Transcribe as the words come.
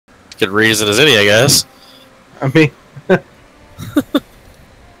Good reason as any, I guess. I mean...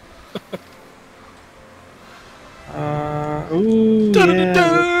 ooh,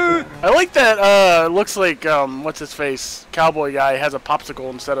 yeah. I like that, looks like, what's his face? Cowboy guy has a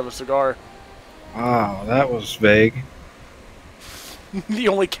popsicle instead of a cigar. Wow, that was vague. The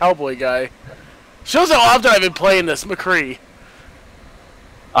only cowboy guy. Shows how often I've been playing this, McCree.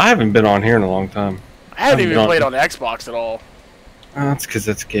 I haven't been on here in a long time. I haven't even played on Xbox at all. That's because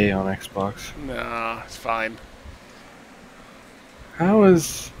it's gay on Xbox. Nah, it's fine. How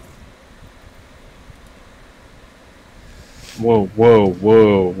is... Whoa, whoa,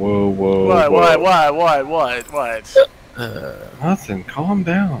 whoa, whoa, whoa. What? Nothing, calm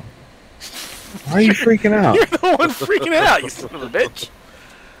down. Why are you freaking out? You're the one freaking out, you son of a bitch.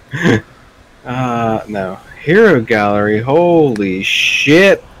 No. Hero Gallery, holy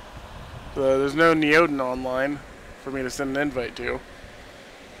shit. There's no Neoden online for me to send an invite to.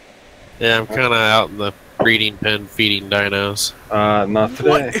 Yeah, I'm kind of out in the breeding pen feeding dinos. Not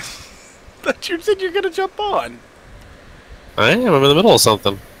today. But you said you're gonna jump on. I am. I'm in the middle of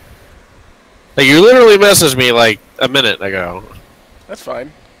something. Like, you literally messaged me like a minute ago. That's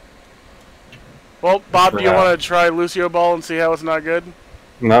fine. Well, Bob, do you want to try Lucio Ball and see how it's not good?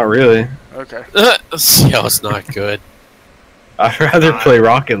 Not really. Okay. See how it's not good. I'd rather play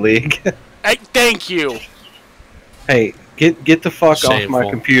Rocket League. Hey, thank you. Hey, get the fuck off my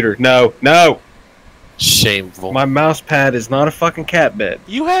computer. No. Shameful. My mouse pad is not a fucking cat bed.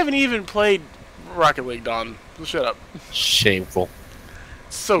 You haven't even played Rocket League, Don. So shut up. Shameful.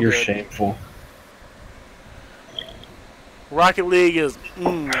 So You're good. shameful. Rocket League is,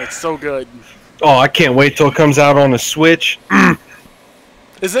 it's so good. Oh, I can't wait till it comes out on the Switch.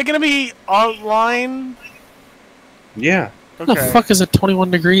 Is it gonna be online? Yeah. What the fuck is it 21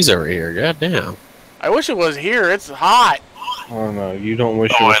 degrees over here? God damn. I wish it was here. It's hot. Oh no, you don't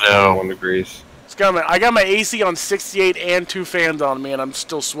wish it was 21 degrees. I got my AC on 68 and 2 fans on me, and I'm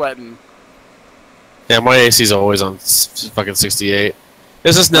still sweating. Yeah, my AC's always on fucking 68.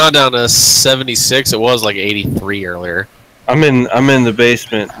 This is now down to 76. It was like 83 earlier. I'm in the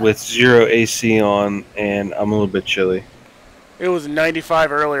basement with 0 AC on, and I'm a little bit chilly. It was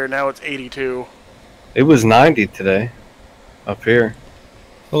 95 earlier. Now it's 82. It was 90 today, up here.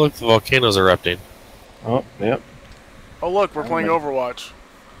 Oh look, the volcano's erupting. Oh, yep. Oh look, we're playing Overwatch.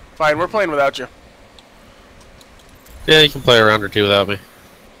 Fine, we're playing without you. Yeah, you can play a round or two without me.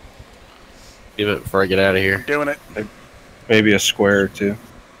 Even before I get out of here. Doing it. Maybe a square or two.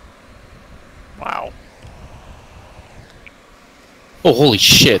 Wow. Oh, holy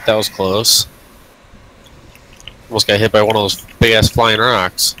shit, that was close. Almost got hit by one of those big-ass flying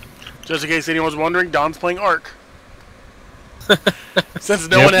rocks. Just in case anyone's wondering, Don's playing Ark. Since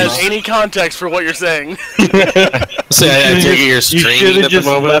no one has any context for what you're saying. I take it you're streaming. You should have just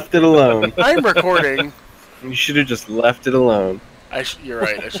left it alone. I'm recording. You should have just left it alone. You're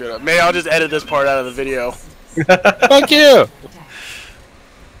right, I should have. Maybe I'll just edit this part out of the video. Fuck you!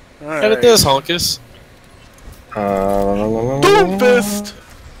 Right. Edit this, honkus. Doomfist!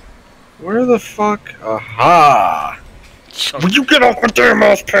 Where the fuck? Aha! Will you get off my damn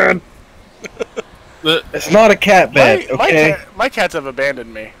mouse pad? It's not a cat bed, okay? My cats have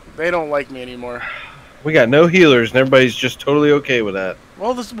abandoned me. They don't like me anymore. We got no healers, and everybody's just totally okay with that.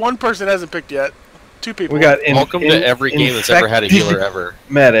 Well, this one person hasn't picked yet. 2 people. We got welcome to every game that's ever had a healer ever.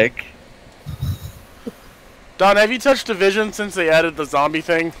 Medic. Don, have you touched Division since they added the zombie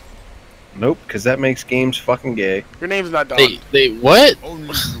thing? Nope, because that makes games fucking gay. Your name's not Don. They what?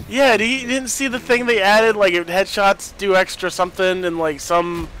 Yeah, you didn't see the thing they added? Like, headshots do extra something, and like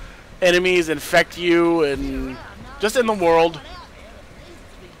some enemies infect you, and just in the world.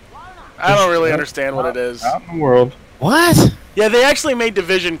 I don't really understand what it is. Out in the world. What? Yeah, they actually made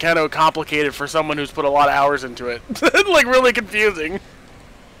Division kind of complicated for someone who's put a lot of hours into it. Like, really confusing.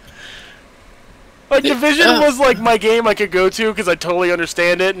 Like, Division was, like, my game I could go to because I totally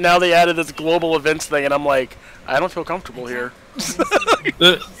understand it, and now they added this global events thing, and I'm like, I don't feel comfortable here.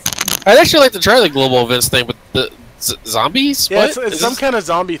 I'd actually like to try the global events thing with the zombies? Yeah, what? it's some kind of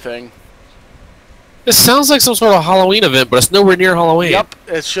zombie thing. It sounds like some sort of Halloween event, but it's nowhere near Halloween. Yep,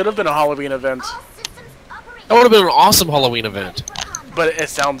 it should have been a Halloween event. That would have been an awesome Halloween event. But it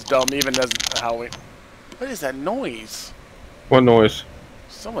sounds dumb, even as a Halloween. What is that noise? What noise?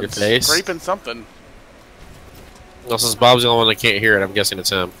 Someone's face? scraping something. Well, since Bob's the only one that can't hear it, I'm guessing it's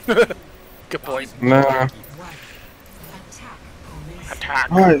him. Good point. Nah.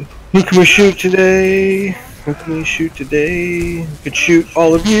 Attack. Alright, who can we shoot today? Who can we shoot today? We could shoot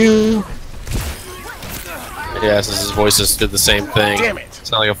all of you. Yeah, since his voices did the same thing. Damn it.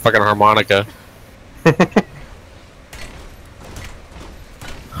 Sound like a fucking harmonica.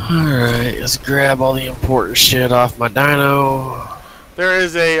 Alright, let's grab all the important shit off my dino. There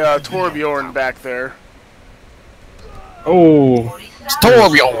is a Torbjorn back there. Oh, It's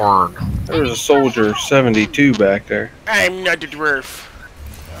Torbjorn! there's a soldier 72 back there. I'm not a dwarf.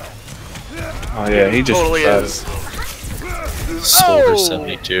 Oh yeah, he just Totally is. Soldier Oh!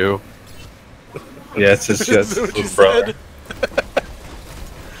 72. Yeah, it's his, Is that his what you little brother. said?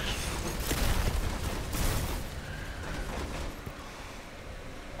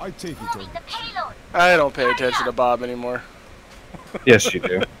 I take it. I don't pay attention to Bob anymore. Yes, you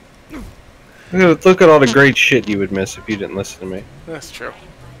do. Look at all the great shit you would miss if you didn't listen to me. That's true.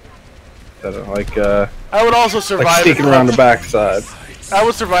 Like I would also survive. like sneaking around the backside. I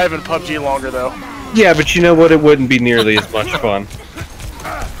would survive in PUBG longer though. Yeah, but you know what? It wouldn't be nearly as much fun.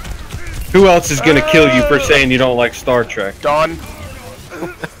 Who else is gonna kill you for saying you don't like Star Trek? Dawn.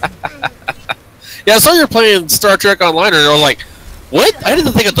 Yeah, I saw you're playing Star Trek Online, and I was like, what? I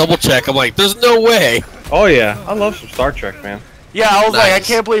didn't think a double check. I'm like, there's no way. Oh yeah, I love some Star Trek, man. Yeah, I was like, I Nice.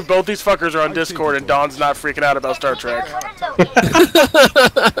 can't believe both these fuckers are on Discord and Dawn's not freaking out about Star Trek.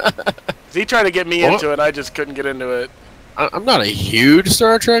 He tried to get me What? into it, I just couldn't get into it. I'm not a huge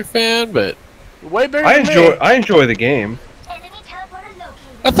Star Trek fan, but Way bigger I than me. enjoy the game.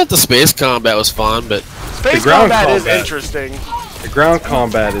 I thought the space combat was fun, but Space ground combat is combat. interesting. The ground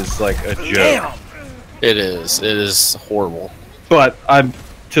combat is like a joke. Damn. it is horrible. But I'm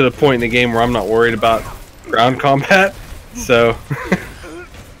to the point in the game where I'm not worried about ground combat. So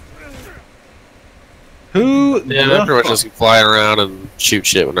who? Yeah, I pretty much just flying around and shoot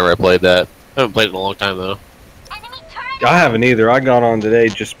shit whenever I played that. I haven't played it in a long time though. I haven't either. I got on today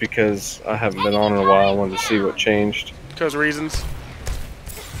just because I haven't been on in a while. I wanted to see what changed. Because reasons.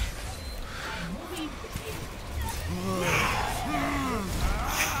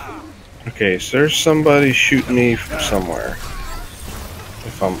 Okay, so there's somebody shooting me from somewhere.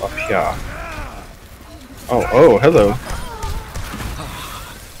 If I'm up here. Oh, hello.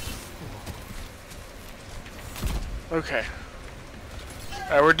 Okay.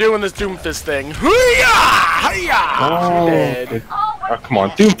 Alright, we're doing this Doomfist thing. Hoo-yah! Hi-yah! Oh, Dead. good. Oh, come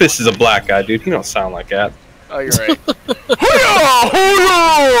on. Doomfist is a black guy, dude. He don't sound like that. Oh, you're right. Hoo-yah!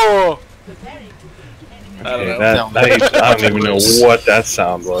 Hoo-yah! I don't Okay, know. I don't even know what that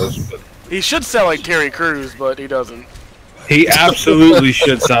sound was. But He should sound like Terry Crews, but he doesn't. he absolutely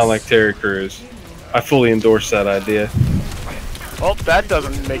should sound like Terry Crews. I fully endorse that idea. Well, that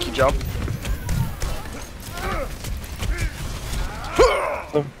doesn't make you jump.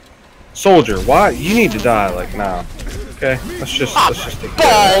 Soldier, why? You need to die, like, now. Okay, let's just take care of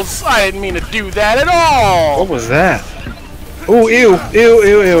that. Balls! I didn't mean to do that at all! What was that? Oh, ew, ew,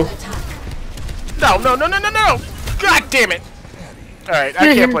 ew, ew. No, no, no, no, no, no! God damn it! Alright,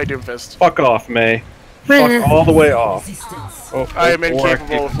 I can't play Doomfist. Fuck off, May. Fuck all the way off. Oh, I am or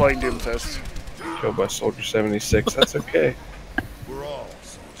incapable of playing Doomfist. Killed by Soldier 76. That's okay.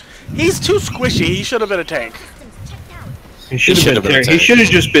 He's too squishy. He should have been a tank. He should have been. He should have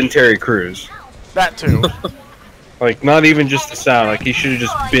just been Terry Crews. That too. Like, not even just the sound. Like, he should have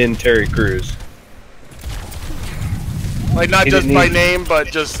just been Terry Crews. Like, not He just didn't by need- name, but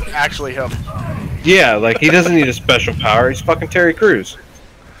just actually him. Yeah, like, he doesn't need a special power. He's fucking Terry Crews.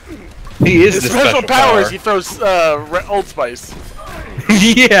 He is His the special power is power. he throws Old Spice.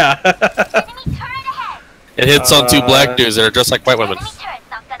 Yeah. It hits on two black dudes that are dressed like white women.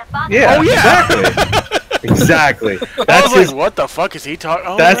 Yeah. Oh, yeah. Exactly. Exactly. I That's was his. like, what the fuck is he talking?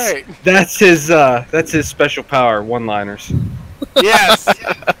 Oh, That's right. that's his special power. One-liners. Yes.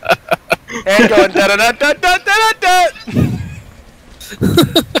 And going da da da da da da da.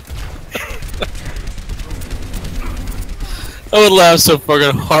 I would laugh so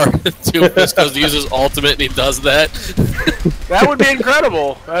fucking hard at Doomfist because he uses ultimate and he does that. That would be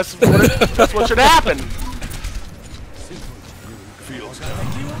incredible. That's what should happen.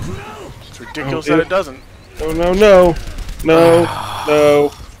 It's ridiculous that it doesn't. Oh no no no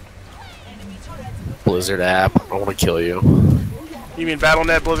no. Blizzard app, I want to kill you. You mean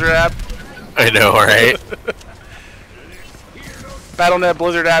Battle.net Blizzard app? I know, right? Battle.net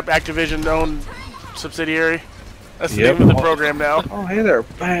Blizzard app, Activision owned subsidiary. That's the Yep. name of the program now. Oh hey there!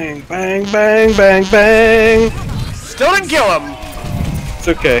 Bang bang bang bang bang. Still didn't kill him. It's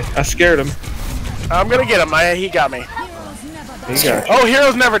okay. I scared him. I'm gonna get him. He got me. He got you. Oh,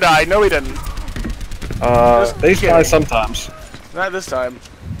 heroes never die. No, he didn't. They kidding. die sometimes. Not this time.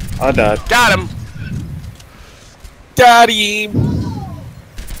 I died. Got him. Got him!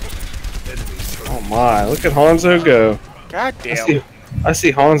 Oh my! Look at Hanzo go. God damn. I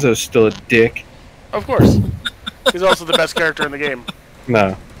see Hanzo's still a dick. Of course. He's also the best character in the game.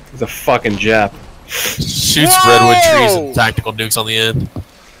 No, he's a fucking Jap. Shoots Whoa! redwood trees and tactical nukes on the end.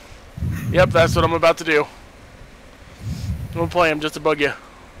 Yep, that's what I'm about to do. I'm gonna play him just to bug you.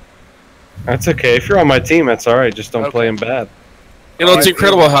 That's okay. If you're on my team, that's alright. Just don't play him bad. You know, it's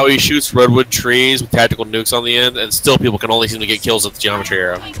incredible how he shoots redwood trees with tactical nukes on the end, and still people can only seem to get kills with the geometry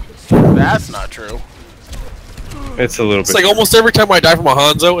arrow. That's not true. It's a little bit. It's like almost every time I die from a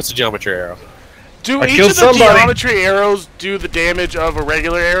Hanzo, it's a geometry arrow. Do each of the geometry arrows do the damage of a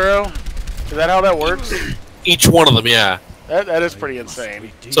regular arrow? Is that how that works? Each one of them, yeah. That is pretty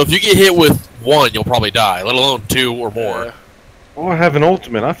insane. So if you get hit with one, you'll probably die, let alone 2 or more. Oh, I have an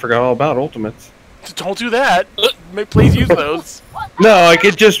ultimate. I forgot all about ultimates. Don't do that. Please use those. No, like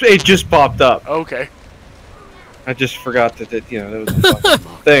it just popped up. Okay. I just forgot that that was a fucking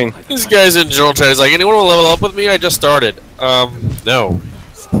thing. This guy's in general chat. He's like, anyone want to level up with me? I just started. No.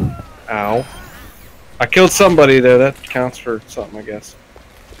 Ow. I killed somebody there. That counts for something, I guess.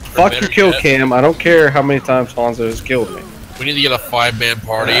 Fuck your kill cam. I don't care how many times Hanzo has killed me. We need to get a 5-man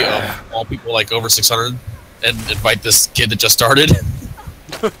party of all people like over 600 and invite this kid that just started.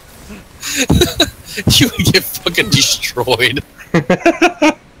 You would get fucking destroyed.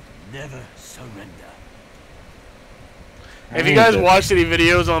 Never surrender. Have you guys watched any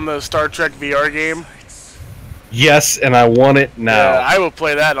videos on the Star Trek VR game? Yes, and I want it now. Yeah, I will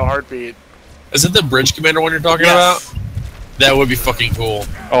play that in a heartbeat. Is it the Bridge Commander one you're talking about? That would be fucking cool.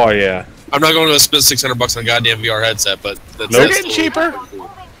 Oh yeah. I'm not going to spend $600 on a goddamn VR headset, but that's They're getting cheaper.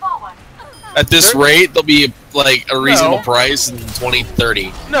 At this rate, they'll be like a reasonable price in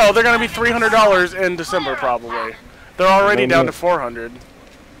 2030. No, they're going to be $300 in December probably. They're already down to $400.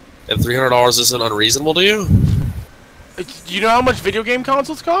 And $300 isn't unreasonable to you? Do you know how much video game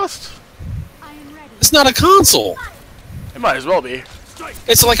consoles cost? It's not a console. It might as well be.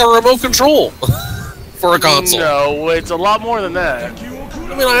 It's like a remote control for a console. No, it's a lot more than that.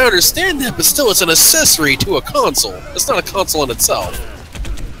 I mean, I understand that, but still, it's an accessory to a console. It's not a console in itself.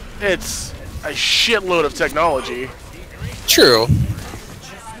 It's a shitload of technology. True.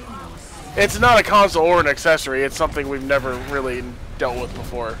 It's not a console or an accessory. It's something we've never really dealt with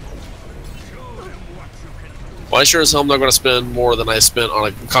before. Well, I sure as hell am not going to spend more than I spent on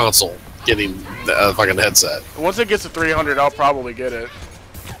a console getting the fucking headset. Once it gets to 300, I'll probably get it.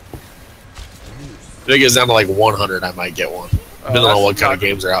 If it gets down to like 100, I might get one. Depending on what kind of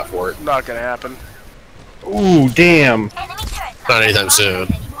games are out for it. Not gonna happen. Ooh, damn. Not anytime soon.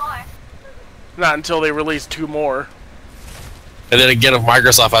 Not until they release 2 more. And then again, if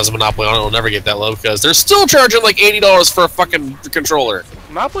Microsoft has a monopoly on it, it'll never get that low because they're still charging like $80 for a fucking controller.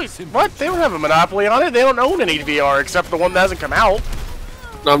 Monopoly? What? They don't have a monopoly on it. They don't own any VR except the one that hasn't come out.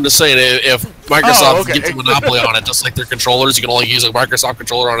 No, I'm just saying, if Microsoft gets a monopoly on it, just like their controllers, you can only use a Microsoft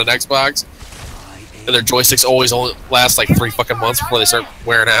controller on an Xbox. And their joysticks always only last like 3 fucking months before they start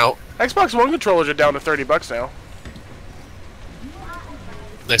wearing out. Xbox One controllers are down to $30 now.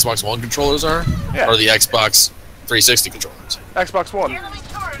 The Xbox One controllers are? Yeah. Or the Xbox 360 controllers? Xbox One.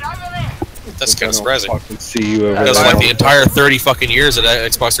 That's kind of surprising. See you over because there. like the entire 30 fucking years that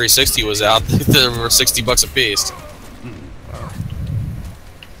Xbox 360 was out, they were $60 a piece.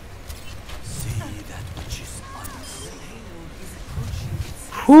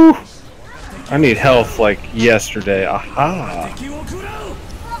 Whew. I need health like yesterday. Aha.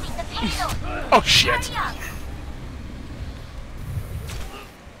 Oh shit.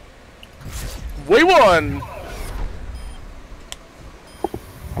 We won!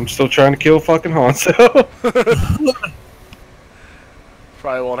 I'm still trying to kill fucking Hanzo.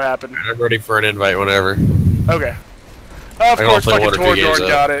 Probably won't happen. I'm ready for an invite whenever. Okay. Of course, fucking Torjorn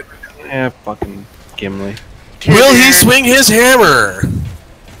got it. Yeah, fucking Gimli. Will he swing his hammer?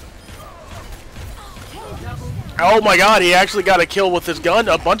 Oh my god, he actually got a kill with his gun.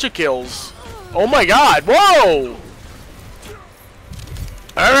 A bunch of kills. Oh my god, whoa!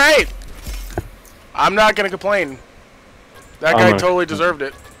 Alright. I'm not gonna complain. That guy totally deserved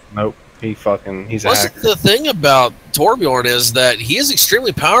it. Nope. He's Plus, the thing about Torbjorn is that he is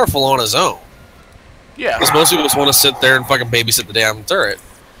extremely powerful on his own. Yeah. Because most people just want to sit there and fucking babysit the damn turret.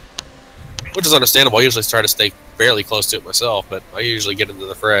 Which is understandable. I usually try to stay fairly close to it myself, but I usually get into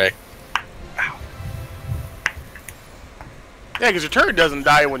the fray. Yeah, because your turret doesn't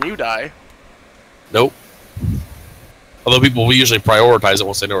die when you die. Nope. Although people will usually prioritize it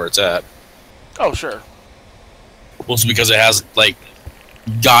once they know where it's at. Oh, sure. Mostly because it has, like,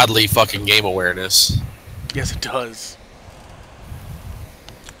 godly fucking game awareness. Yes, it does.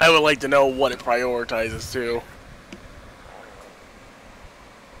 I would like to know what it prioritizes, too.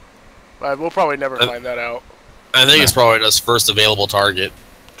 But we'll probably never find that out. I think it's probably just first available target.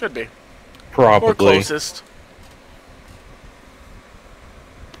 Could be. Probably. Or closest.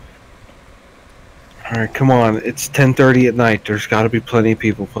 Alright, come on. It's 10:30 at night. There's got to be plenty of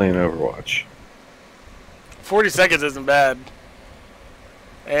people playing Overwatch. 40 seconds isn't bad.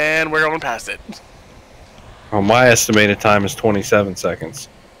 And we're going past it. Oh, my estimated time is 27 seconds.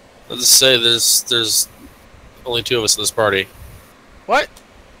 Let's say there's only 2 of us in this party. What?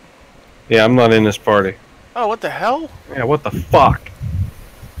 Yeah, I'm not in this party. Oh, what the hell? Yeah, what the fuck?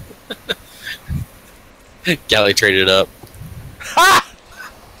 Galley traded up. Ha!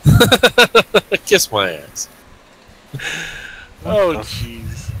 Kiss my ass. Oh,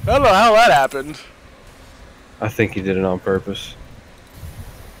 jeez. I don't know how that happened. I think he did it on purpose.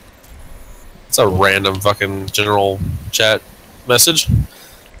 It's a random fucking general chat message.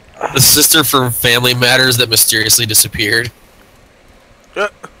 The sister from Family Matters that mysteriously disappeared.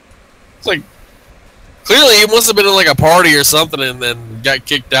 It's like, clearly he must have been in like a party or something and then got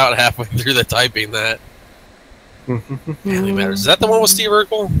kicked out halfway through the typing that. Family Matters. Is that the one with Steve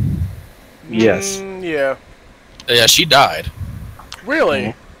Urkel? Yes. Yeah. Yeah, she died.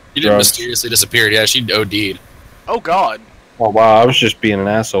 Really? She didn't mysteriously disappear. Yeah, she OD'd. Oh, God. Oh, wow. I was just being an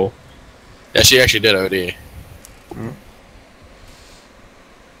asshole. Yeah, she actually did OD.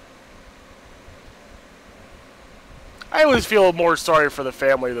 I always feel more sorry for the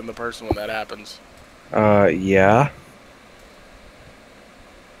family than the person when that happens. Yeah.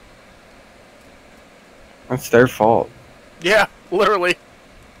 That's their fault. Yeah, literally.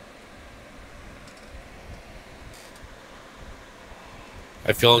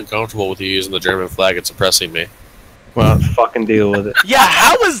 I feel uncomfortable with you using the German flag. It's oppressing me. Well, fucking deal with it. Yeah,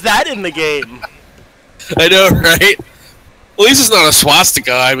 how is that in the game? I know, right? At least it's not a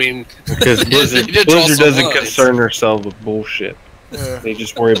swastika. I mean, because Blizzard doesn't concern herself with bullshit. Yeah. They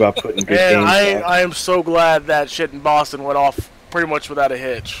just worry about putting good and games I am so glad that shit in Boston went off pretty much without a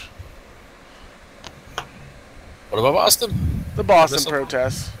hitch. What about Boston? The Boston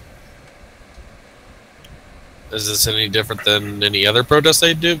protests. Is this any different than any other protest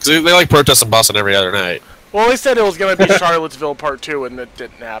they do? Because they like protest in Boston every other night. Well, they said it was going to be Charlottesville Part 2, and it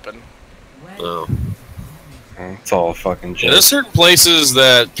didn't happen. Oh. It's all fucking joke. Yeah, there's certain places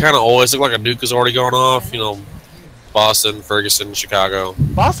that kind of always look like a nuke is already going off. You know, Boston, Ferguson, Chicago.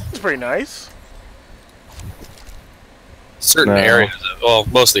 Boston's pretty nice. Certain areas, well,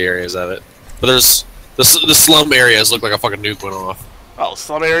 most of the areas of it. But there's the slum areas look like a fucking nuke went off. Oh,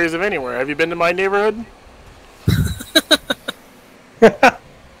 slum areas of anywhere. Have you been to my neighborhood?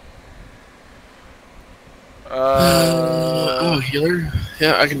 Oh, healer?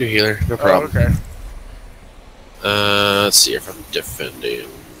 Yeah, I can do healer. No problem. Oh, okay. Let's see if I'm defending.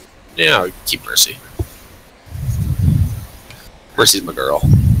 Yeah, I'll keep Mercy. Mercy's my girl.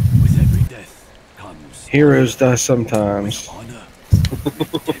 With every death comes Heroes die sometimes. honor.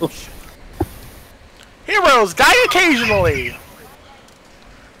 Heroes die occasionally!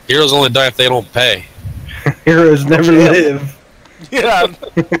 Heroes only die if they don't pay. Heroes never live. Yeah.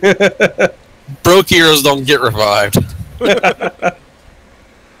 Broke heroes don't get revived.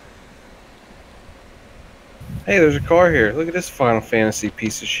 Hey, there's a car here. Look at this Final Fantasy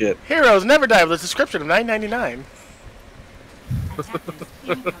piece of shit. Heroes never die with a subscription of $9.99.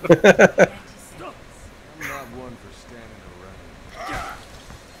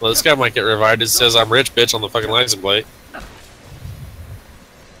 Well, this guy might get revived. It says I'm rich, bitch, on the fucking license plate.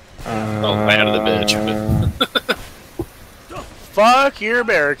 Oh, bad of the bitch. Fuck your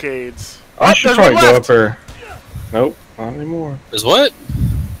barricades. I should probably go up here. Nope, not anymore. There's what?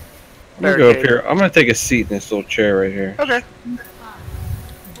 I'm gonna go up here. I'm gonna take a seat in this little chair right here. Okay.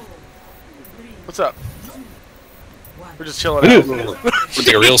 What's up? We're just chilling out. We'll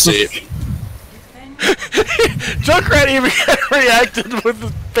take a real seat. Junkrat even reacted with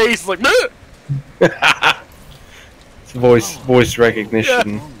his face like, It's voice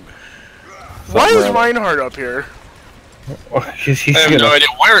recognition. Yeah. Why is Reinhardt up here? I have no idea.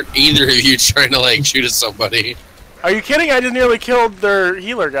 Why aren't either of you trying to like shoot at somebody? Are you kidding? I just nearly killed their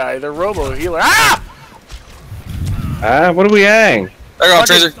healer guy, their robo healer. Ah! What do we hang? There you go,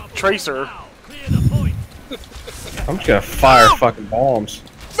 Tracer. Tracer. I'm just gonna fire fucking bombs.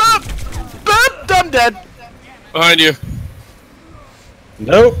 Boop! Boop! I'm dead. Behind you.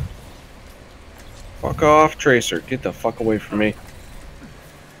 Nope. Fuck off, Tracer. Get the fuck away from me.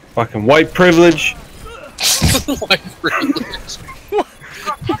 Fucking white privilege. White privilege.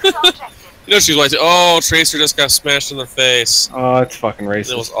 You know she's white. Oh, Tracer just got smashed in the face. Oh, it's fucking racist.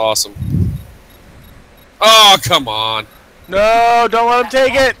 That was awesome. Oh, come on. No, don't let him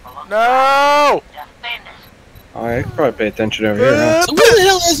take it. No. Oh, I could probably pay attention over here now. So where the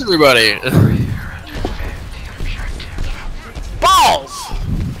hell is everybody? Balls.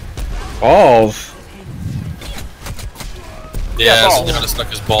 Balls. Yeah, balls. something kind of stuck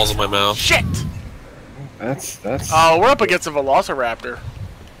his balls in my mouth. Shit. That's. Oh, we're up against a Velociraptor.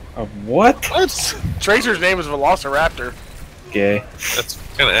 A what? Tracer's name is Velociraptor. Gay. That's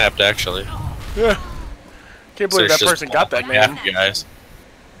kind of apt, actually. Yeah. Can't believe that person got that name. You guys.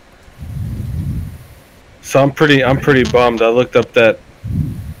 So I'm pretty bummed. I looked up that.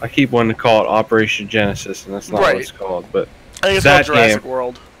 I keep wanting to call it Operation Genesis, and that's not what it's called. But I think it's called Jurassic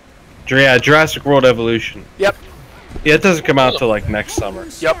World. Yeah, Jurassic World Evolution. Yep. Yeah, it doesn't come out till like next summer.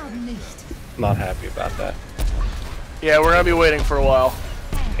 Yep. Not happy about that. Yeah, we're gonna be waiting for a while.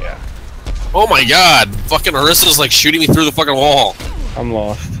 Yeah. Oh my god! Fucking Arissa's like shooting me through the fucking wall. I'm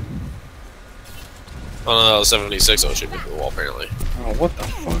lost. Oh no, 76 was shooting me through the wall apparently. Oh, what the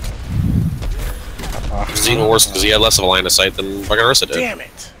fuck? It's even worse because he had less of a line of sight than fucking Arissa did. Damn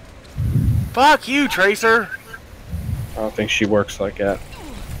it! Fuck you, Tracer! I don't think she works like that.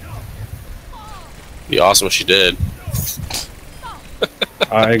 Be awesome if she did.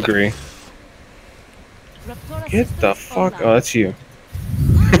 I agree. Get the fuck! Oh, that's you.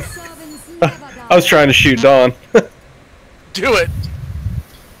 I was trying to shoot Dawn. Do it!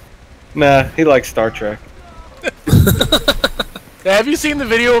 Nah, he likes Star Trek. Yeah, have you seen the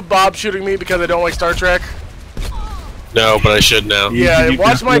video of Bob shooting me because I don't like Star Trek? No, but I should now. Yeah,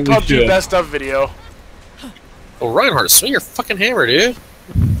 watch my PUBG best of video. Oh, Reinhardt, swing your fucking hammer, dude.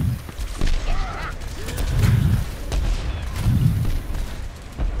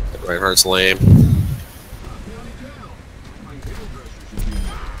 Reinhardt's lame.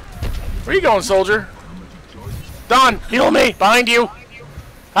 Where you going, soldier? Don, heal me! Behind you!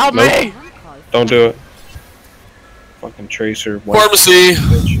 Help me! Don't do it. Fucking Tracer. Pharmacy!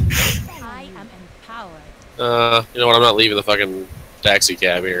 I am empowered. You know what? I'm not leaving the fucking taxi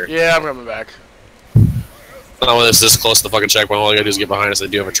cab here. Yeah, I'm coming back. Not when it's this close to the fucking checkpoint. All I gotta do is get behind us. They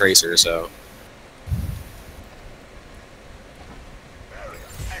do have a Tracer, so.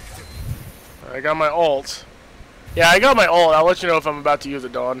 I got my ult. Yeah, I got my ult. I'll let you know if I'm about to use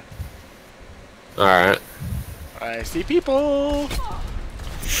it, Dawn. Alright. I see people.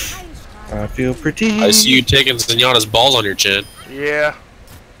 I feel pretty. I see you taking Zenyatta's balls on your chin. Yeah.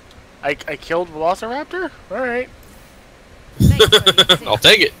 I killed Velociraptor? Alright. I'll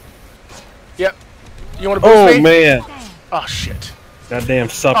take it. Yep. You want to boost me? Oh, man. Oh, shit. That damn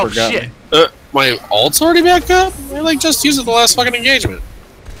supper got shit. me. My ult's already back up? I like just used it the last fucking engagement.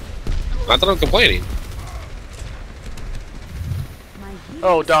 Not that I'm complaining.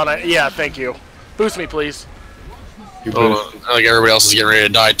 Oh, Donna. Yeah, thank you. Boost me, please. Oh, I think everybody else is getting ready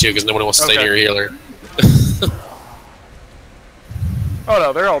to die too because nobody wants to stay near your healer. Oh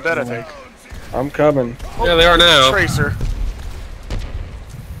no, they're all dead, I think. I'm coming. Yeah, they are now. Tracer.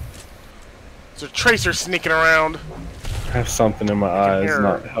 There's a Tracer sneaking around. I have something in my eyes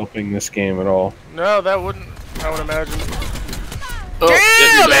not helping this game at all. No, that wouldn't. I would imagine. Oh,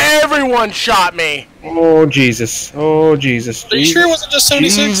 damn! Everyone shot me. Oh Jesus! Oh Jesus! Are you sure it wasn't just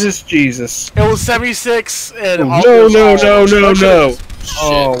 76? Jesus! It was 76 and. No!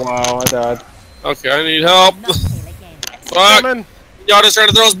 Oh wow! I died. Okay, I need help. Fuck! Y'all just trying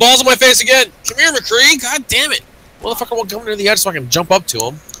to throw his balls in my face again. Come here, McCree. God damn it! Motherfucker won't come near the edge so I can jump up to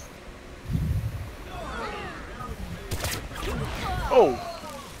him. Oh!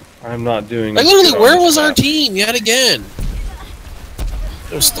 I'm not doing. Like literally, where was our team yet again?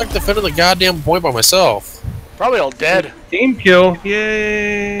 I was stuck defending the goddamn point by myself. Probably all dead. Team kill!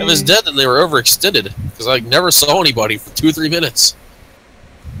 Yay! If it's dead, then they were overextended because I never saw anybody for 2 or 3 minutes.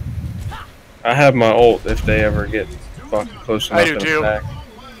 I have my ult if they ever get fucking close enough. I do to too. attack.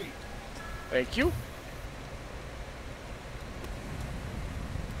 Thank you.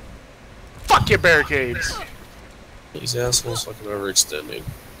 Fuck your barricades. These assholes fucking overextending.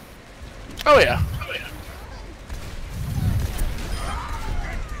 Oh yeah.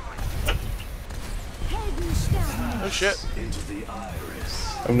 Oh shit.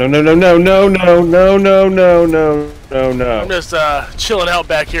 Oh, no! I'm just chilling out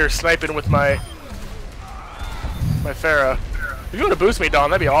back here, sniping with my Pharah. If you want to boost me,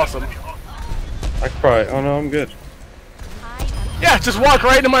 Don, that'd be awesome. I could probably. Oh no, I'm good. Yeah, just walk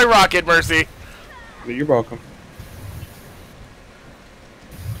right into my rocket, Mercy. You're welcome.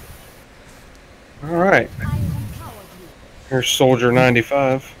 All right. Here's Soldier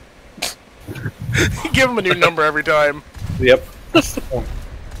 95. Give him a new number every time. Yep.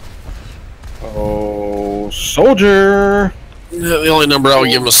 Oh, Soldier! The only number I would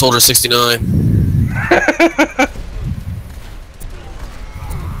give him is Soldier 69.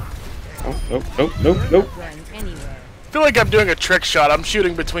 Nope. I feel like I'm doing a trick shot. I'm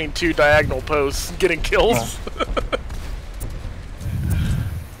shooting between 2 diagonal posts, getting kills.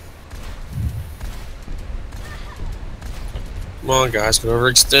 Come on, guys, quit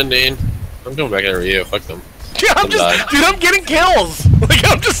overextending. I'm going back over you. Fuck them. Yeah, I'm getting kills. Like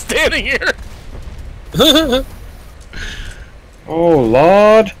I'm just standing here. Oh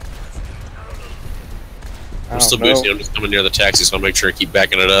Lord. I'm still boosting. I'm just coming near the taxi, so I'll make sure I keep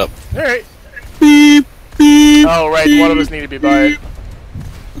backing it up. All right. Beep beep. Oh right, one of us need to be by it.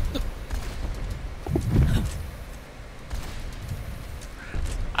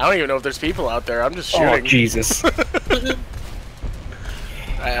 I don't even know if there's people out there. I'm just shooting. Oh Jesus.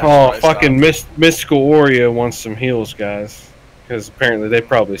 Oh, fucking Mystical Oreo wants some heals, guys. Because apparently they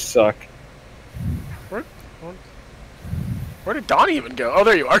probably suck. Where did Donnie even go? Oh,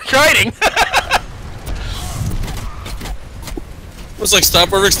 there you are, hiding! Looks like stop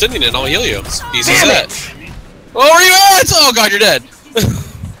overextending it and I'll heal you. It's easy as Damn that. it! Oh, where are you at? Oh god, you're dead.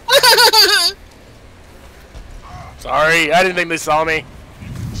 Sorry, I didn't think they saw me.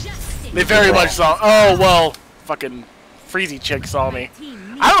 They very much saw. Oh, well, fucking Freezy Chick saw me.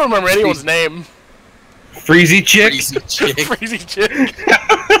 I don't remember anyone's name. Freezy Chick? Freezy Chick. Freezy Chick.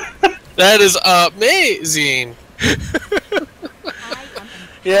 That is amazing.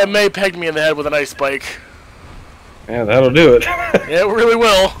 Yeah, May pegged me in the head with an ice spike. Yeah, that'll do it. Yeah, it really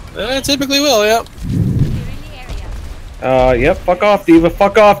will. It typically will, yep. Yep, fuck off, Diva.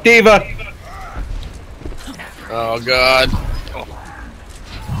 Fuck off, Diva! Oh, God.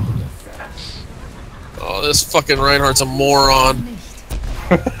 Oh, this fucking Reinhardt's a moron.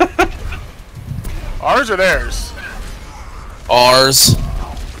 Ours or theirs? Ours.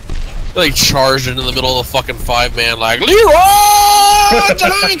 They like charged into the middle of the fucking 5-man like Leroy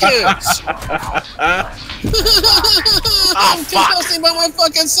Jenkins! I'm contesting by my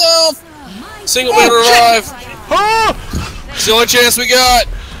fucking self! Single man alive! It's the only chance we got!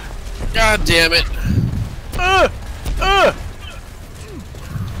 God damn it.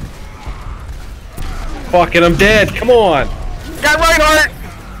 Fucking, I'm dead, come on! Got Reinhardt!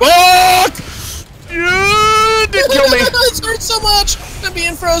 Fuck! Didn't kill me! This hurts so much! I'm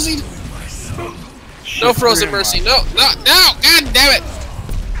being frozen! No frozen mercy, no, god damn it!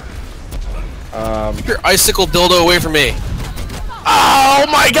 Your icicle dildo away from me. Oh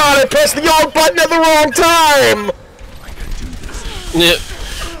my god, I pressed the yellow button at the wrong time! Yeah.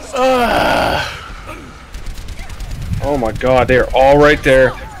 Oh my god, they're all right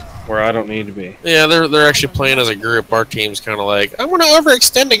there where I don't need to be. Yeah, they're actually playing as a group. Our team's kind of like, I'm gonna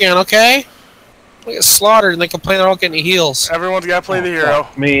overextend again, okay? We get slaughtered and they complain they're not getting heals. Everyone's gotta play the hero.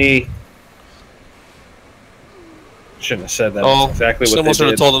 Me. Shouldn't have said that. Oh, That's exactly what someone they should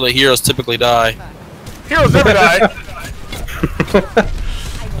have did. told them that heroes typically die. Heroes never die.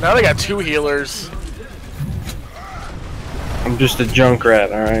 Now they got 2 healers. I'm just a Junkrat,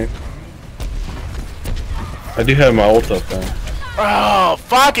 alright? I do have my ult up though. Oh,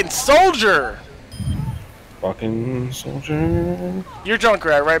 fucking soldier! Fucking soldier. You're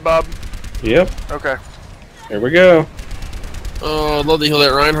Junkrat, right, Bob? Yep. Okay. Here we go. Oh, I'd love to heal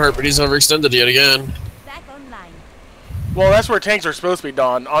that Reinhardt, but he's overextended yet again. Well, that's where tanks are supposed to be,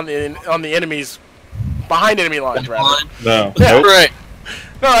 Don. On the enemies, behind enemy lines, rather. No. Yeah. Nope. Right.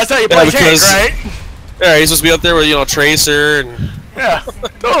 No, that's how you play tanks, right? Yeah, he's supposed to be up there with, you know, Tracer and Yeah,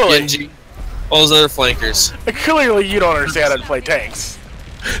 totally. Genji. All those other flankers. Clearly, you don't understand how to play tanks.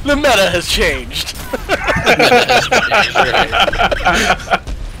 The meta has changed.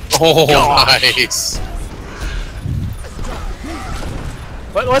 Oh, Gosh. nice.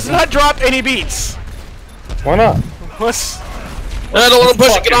 But let's not drop any beats. Why not? Let's. I don't want to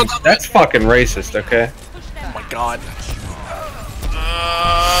push it. Get on. That's fucking racist, okay? Oh my god.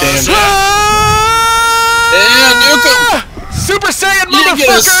 Damn. Yeah, nuke him. Super Saiyan, You didn't get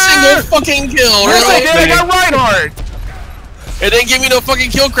a single fucking kill, Yes, I really? did. I got Reinhardt. It didn't give me no fucking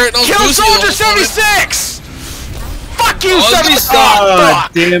kill credit. No Kill Soldier 76. Fuck you, 76.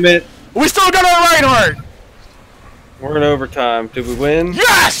 God damn it. We still got our Reinhardt. We're in overtime. Did we win?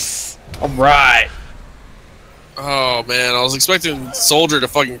 Yes. Alright. Oh man, I was expecting Soldier to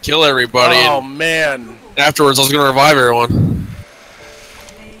fucking kill everybody. Oh and man. afterwards, I was gonna revive everyone.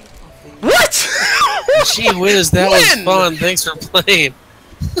 What? Gee whiz, that was fun. Thanks for playing.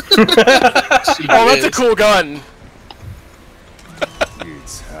 Oh, that's a cool gun.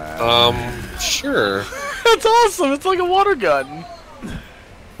 Sure. That's awesome. It's like a water gun.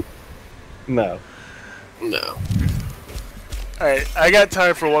 No. No. Alright, I got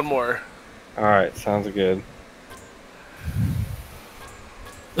time for one more. Alright, sounds good.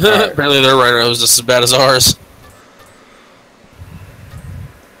 Apparently their Reinhardt was just as bad as ours.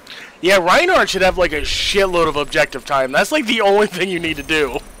 Yeah, Reinhardt should have like a shitload of objective time. That's like the only thing you need to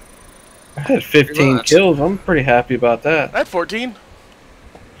do. I had 15 kills. I'm pretty happy about that. I had 14.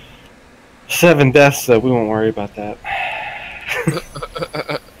 7 deaths, though. We won't worry about that.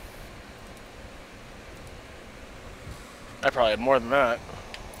 had more than that.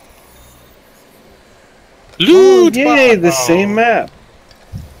 Loot! Yay, the same map.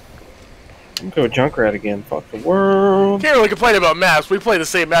 I'm gonna go Junkrat again. Fuck the world. Can't really complain about maps. We play the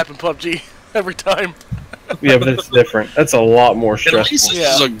same map in PUBG every time. Yeah, but it's different. That's a lot more stressful. At least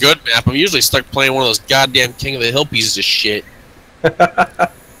this is a good map. I'm usually stuck playing one of those goddamn King of the Hill pieces of shit.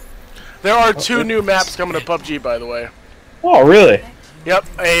 There are 2 new maps coming to PUBG, by the way. Oh, really? Yep,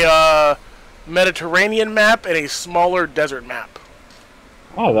 a Mediterranean map and a smaller desert map.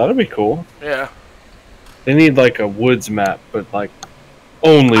 Oh, that'd be cool. Yeah. They need like a woods map, but like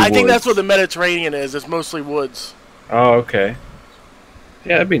only I woods. think that's what the Mediterranean is. It's mostly woods. Oh, okay.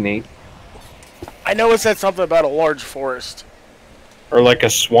 Yeah, that'd be neat. I know it said something about a large forest. Or like a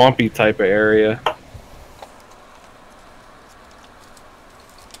swampy type of area.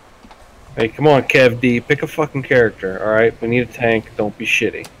 Hey, come on, Kev D. Pick a fucking character, alright? We need a tank. Don't be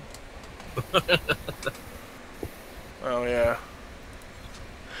shitty. Oh, yeah.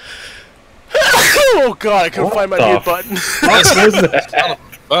 Oh, God, I couldn't find my mute button. What was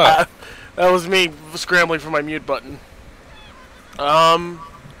that? That was me scrambling for my mute button.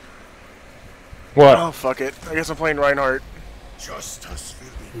 What? Oh, fuck it. I guess I'm playing Reinhardt.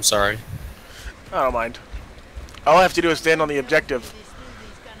 I'm sorry. I don't mind. All I have to do is stand on the objective.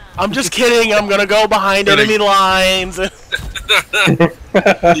 I'm just kidding. I'm gonna go behind enemy lines. I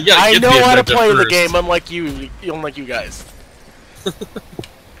know how to play the game, unlike you guys.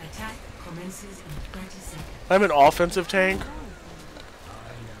 I'm an offensive tank.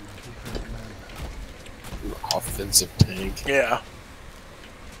 Offensive tank. Yeah.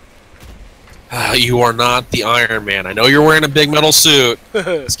 You are not the Iron Man. I know you're wearing a big metal suit.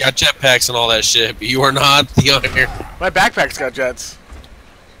 It's got jetpacks and all that shit, but you are not the Iron. My backpack's got jets.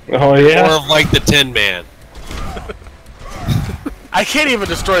 Oh yeah. More of like the Tin Man. I can't even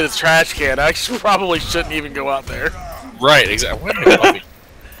destroy this trash can. I probably shouldn't even go out there. Right, exactly.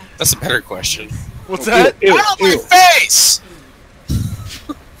 That's a better question. What's that? Out of my face!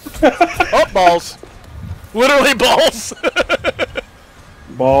 Oh, balls. Literally balls.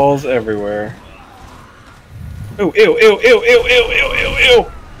 Balls everywhere. Ew, ew, ew, ew, ew, ew, ew, ew,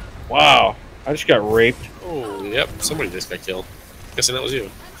 ew. Wow. I just got raped. Oh, yep. Somebody just got killed. Guessing that was you.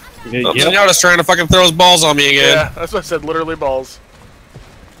 Yep. Now just trying to fucking throw his balls on me again. Yeah, that's what I said. Literally balls.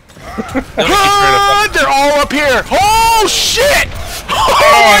 They're all up here. Oh, shit!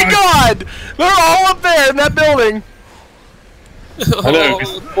 Oh, my God! They're all up there in that building. I know.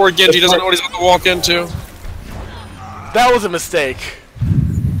 Poor Genji doesn't know what he's about to walk into. That was a mistake.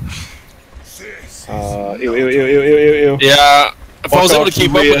 Ew, ew, ew, ew, ew, ew, ew. Yeah, if I was able to keep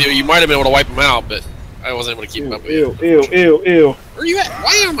up with you, you might have been able to wipe him out, but I wasn't able to keep up with you. Ew, ew, ew, ew. Where are you at?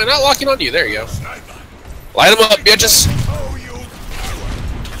 Why am I not locking onto you? There you go. Light him up, bitches.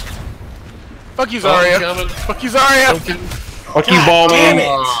 Fuck you, Zarya. Fuck you, Zarya. Fuck you, ball man.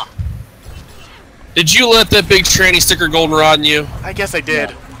 Did you let that big tranny sticker goldenrod in you? I guess I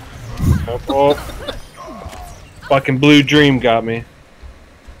did. Oh. Fucking Blue Dream got me.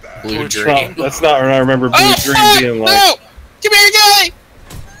 Blue Dream. That's not what I remember Blue Dream being like. No! Give me your guy!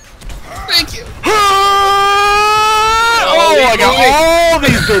 Thank you. Oh, I got all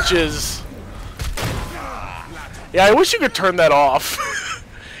these bitches. Yeah, I wish you could turn that off.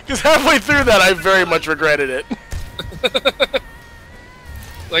 Because halfway through that, I very much regretted it.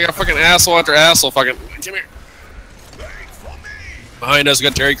 Like a fucking asshole after asshole. Fucking. Come here. Behind us, we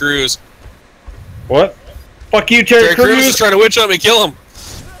got Terry Crews. What? Fuck you, Terry Crews is trying to witch hunt me. Kill him.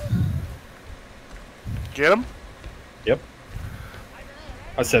 Get him? Yep.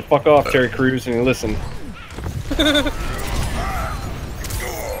 I said, fuck off, Terry Crews, and he listened.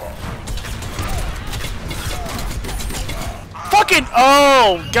 Fucking!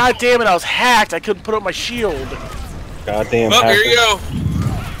 Oh, god damn it! I was hacked. I couldn't put up my shield. Goddamn. Oh, here you go.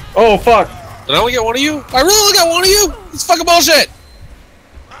 Oh fuck! Did I only get one of you? I really only got one of you? It's fucking bullshit.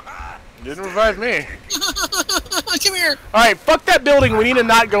 Didn't revive me. Come here. Alright, fuck that building. We need to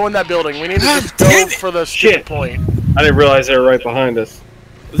not go in that building. We need to just go for the stupid point. I didn't realize they were right behind us.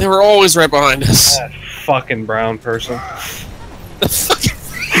 They were always right behind us. That fucking brown person.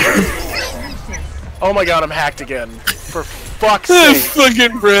 Oh my god, I'm hacked again. For fuck's sake.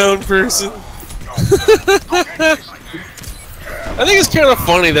 Fucking brown person. I think it's kind of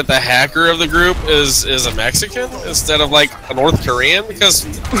funny that the hacker of the group is a Mexican instead of like a North Korean, because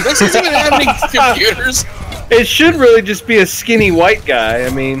Mexicans don't even have any computers. It should really just be a skinny white guy. I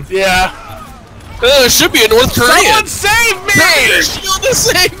mean, yeah. There should be a North Korean. Someone save me! Someone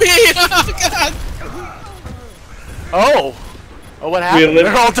save me! Oh god! Oh, what happened?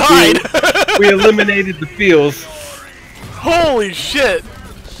 They're all died. We eliminated the fields. Holy shit!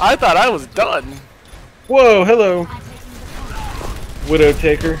 I thought I was done. Whoa, hello. Widow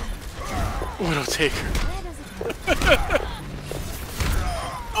Taker. Widow Taker.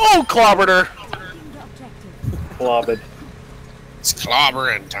 Oh, clobbered her. Clobbered. It's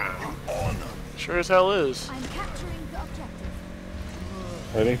clobbering time. Sure as hell is. I'm capturing the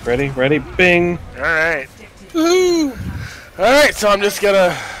objective. Ready, bing! Alright. Alright, so I'm just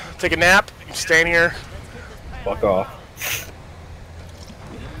gonna take a nap, stand here. Fuck off.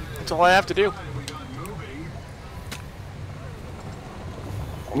 That's all I have to do.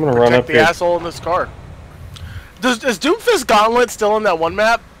 I'm gonna run up the here. asshole in this car. Is Doomfist Gauntlet still in that one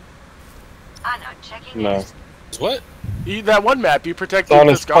map? No. What? That one map, you protect It's on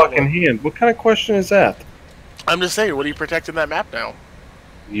his Doomfist Gauntlet. fucking hand. What kind of question is that? I'm just saying, what do you protect in that map now?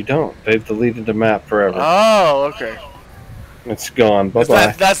 You don't. They've deleted the map forever. Oh, okay. It's gone.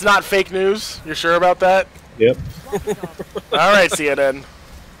 Bye-bye. That's not fake news? You're sure about that? Yep. Alright, CNN.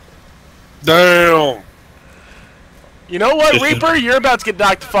 Damn. You know what, Reaper? You're about to get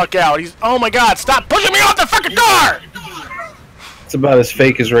knocked the fuck out. Oh my god, stop pushing me off the fucking car! It's about as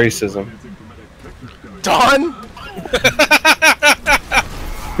fake as racism. Done?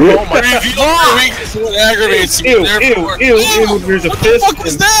 Oh my god. What aggravates you? Ew, there's a fist. What the fuck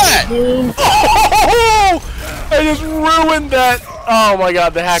was that? Oh, I just ruined that. Oh my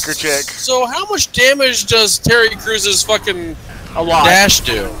god, the hacker chick. So how much damage does Terry Cruz's fucking dash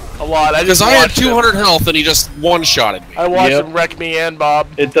do? A lot. Because I had 200 health and he just one-shotted me. I watched him wreck me and Bob.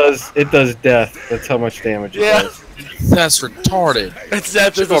 It does death. That's how much damage it does. That's retarded. Its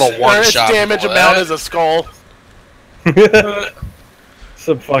death is a one-shot. Its damage amount is a skull.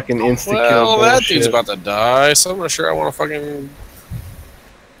 Some fucking insta-kill Well, that bullshit. dude's about to die, so I'm not sure I want to fucking...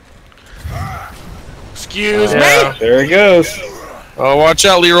 Excuse me? There he goes. Oh, watch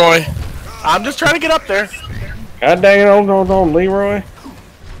out, Leroy. I'm just trying to get up there. God dang it, hold on, Leroy.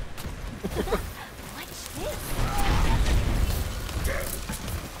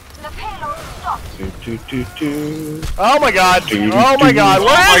 Oh my god. Oh my god.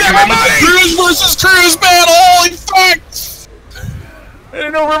 Where is everybody? Cruz versus Cruz battle! Holy fuck! I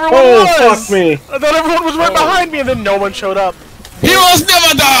didn't know where everyone was. Oh, fuck me. I thought everyone was right behind me and then no one showed up. Heroes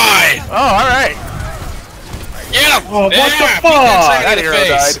never die! Oh, alright. Get him! Oh, what the fuck? That hero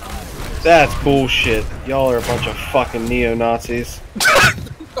died. That's bullshit. Y'all are a bunch of fucking neo-Nazis.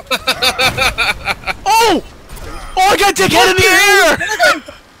 Oh! Oh, I got dickhead in the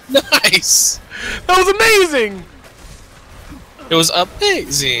air! Nice! That was amazing! It was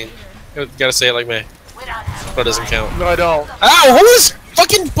amazing. You gotta say it like me. That doesn't count. No, I don't. Ow! Who is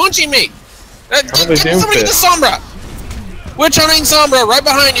fucking punching me? Probably Somebody get the Sombra! Witch hunting Sombra, right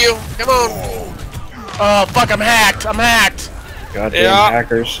behind you. Come on. Oh, fuck, I'm hacked. I'm hacked. Goddamn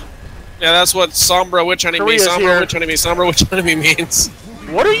hackers. Yeah, that's what Sombra witch hunting means. Sombra witch hunting means. Sombra witch hunting means.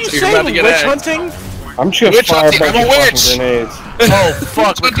 What are you saying? Witch hunting? I'm just gonna fire a bunch of fucking grenades. Oh,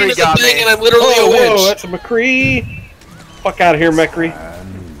 fuck, McCree got me. And I'm literally a witch. Whoa, that's a McCree. Fuck out of here, McCree.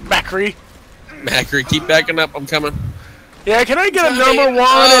 McCree. Macri, keep backing up. I'm coming. Yeah, can I get a number 1 and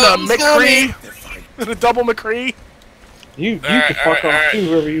a McCree? And a double McCree? You can fuck off too,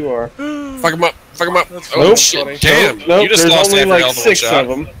 whoever you are. Fuck him up. Fuck him up. Oh, Nope. shit. Damn. Nope, You just there's lost only half like your health 6 in one of shot.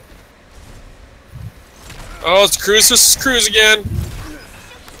 them. Oh, it's Cruz versus Cruz again.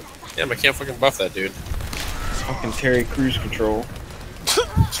 Damn, I can't fucking buff that dude. Fucking Terry Cruise Control.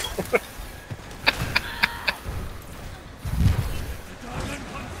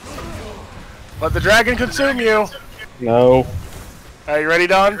 Let the dragon consume you. No. Are you ready,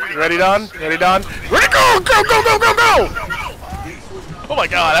 Don? You ready, Don? Ready, Don? Ready, go! Go, go, go, go, go! Oh my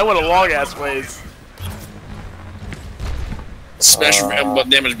god, I went a long-ass ways. Smash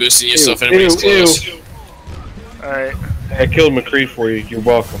damage boosting you, so if anybody's close. Alright. I killed McCree for you. You're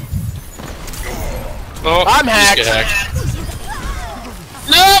welcome. Oh, I'm hacked.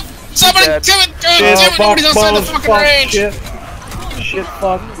 Nope! Somebody come it! Damn it, nobody's outside the fucking range! Shit,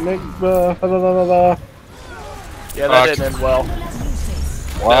 fuck, Yeah, that didn't end well.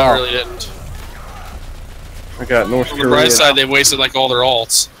 Wow. No, it really didn't. I got North Korea. On the right side, they wasted like all their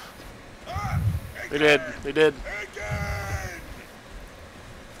alts. They did. They did.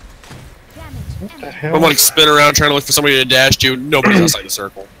 What the hell? I'm like spin around trying to look for somebody to dash to. Nobody's outside the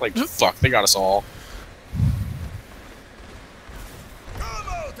circle. Like, fuck, they got us all.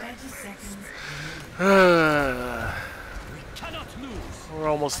 We're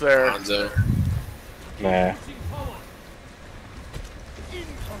almost there. Hanzo. Nah.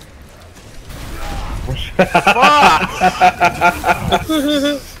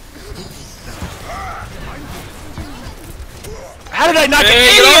 How did I not get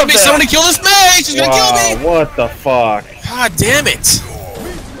any of them? Somebody kill this mage! She's gonna kill me! What the fuck? God damn it!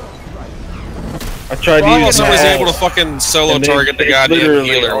 I tried to use somebody's able to fucking solo target the goddamn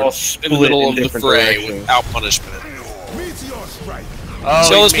healer in the middle of the fray without punishment. Oh,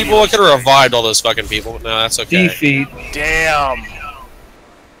 See all those people? I could have revived all those fucking people, but no, that's okay. Defeat. Damn.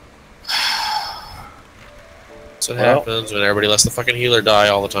 That's what happens when everybody lets the fucking healer die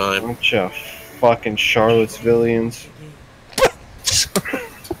all the time. Bunch of fucking Charlottesvillians.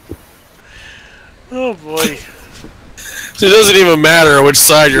 Oh boy. So it doesn't even matter which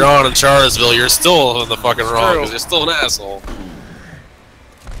side you're on in Charlottesville, you're still in the fucking wrong, because you're still an asshole.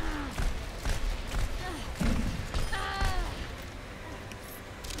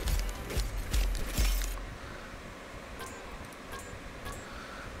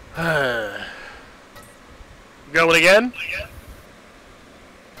 Going again?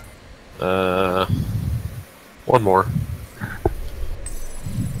 One more.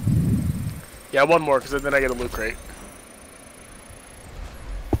 Yeah, one more, because then I get a loot crate.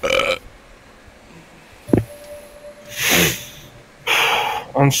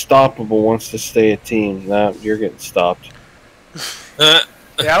 Unstoppable wants to stay a team. Now you're getting stopped. Yeah,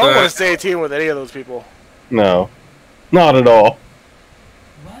 I don't want to stay a team with any of those people. No, not at all.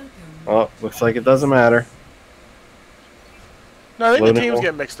 Oh, looks like it doesn't matter. No, I think the teams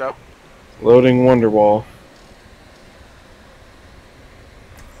get mixed up. Loading Wonderwall.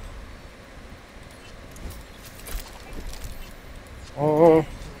 Oh.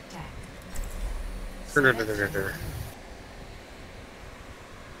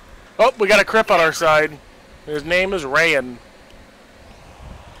 Oh, we got a Crip on our side. His name is Rayan.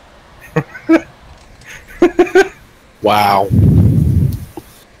 Wow.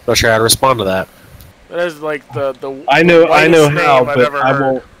 Not sure how to respond to that. That is like the I know how, I've but ever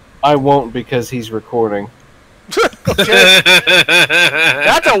heard. I won't because he's recording. That's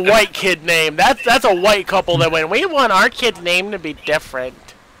a white kid name. That's a white couple that went, we want our kid's name to be different.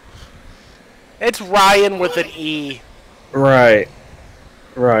 It's Ryan with an E. Right.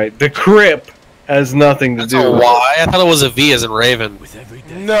 Right. The Crip has nothing to do with it. Y? I thought it was a V as in Raven.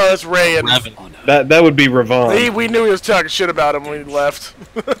 No, that's Rayan. That would be Ravon. We knew he was talking shit about him when he left.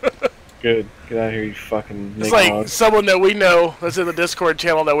 Good. Get out of here, you fucking It's like someone that we know that's in the Discord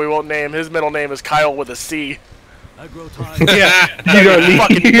channel that we won't name. His middle name is Kyle with a C. I grow tired. Yeah. You don't need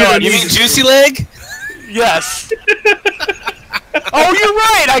fucking You mean Juicy Leg? Yes. Oh, you're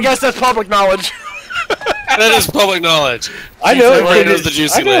right. I guess that's public knowledge. That is public knowledge. I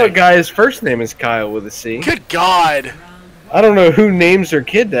know a guy's first name is Kyle with a C. Good God. I don't know who names their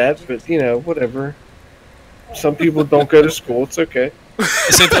kid that, but you know, whatever. Some people don't go to school. It's okay. The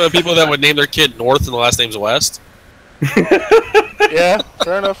same type of people that would name their kid North and the last name's West. Yeah,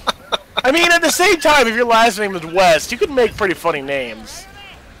 fair enough. I mean, at the same time, if your last name is West, you could make pretty funny names.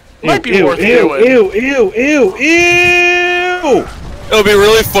 Might be worth doing. Ew. It would be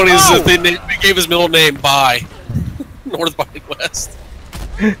really funny if they gave his middle name by North by West.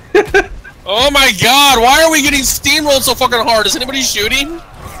 Oh my God! Why are we getting steamrolled so fucking hard? Is anybody shooting?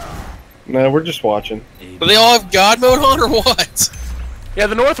 No, we're just watching. Do they all have God mode on or what? Yeah,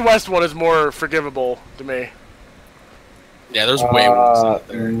 the Northwest one is more forgivable to me. Yeah, there's way worse out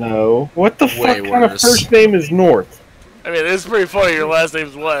there. No. What the fuck kind of first name is North? I mean, it's pretty funny your last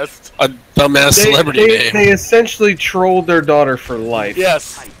name's West. A dumbass celebrity name. They essentially trolled their daughter for life.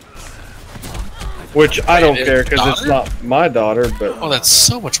 Yes. Which I don't care because it's not my daughter, but... Oh, that's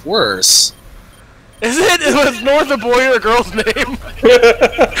so much worse. Is it? Was North a boy or a girl's name?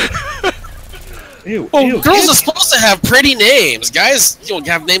 Ew, girls are supposed to have pretty names. Guys, you don't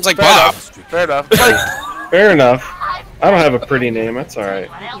have names like Bob. Fair enough. Fair enough. I don't have a pretty name. That's alright.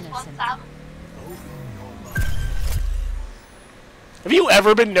 Have you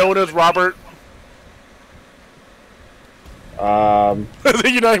ever been known as Robert? You're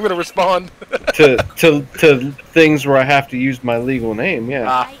not even gonna respond. to things where I have to use my legal name,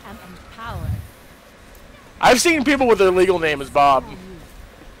 yeah. I've seen people with their legal name as Bob.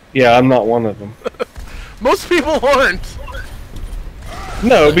 Yeah, I'm not one of them. Most people aren't.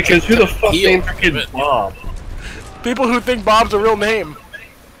 No, because who the fuck names their kid Bob? People who think Bob's a real name.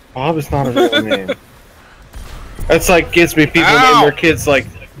 Bob is not a real name. That's like gets me people name their kids like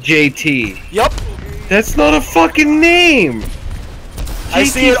JT. Yep. That's not a fucking name. I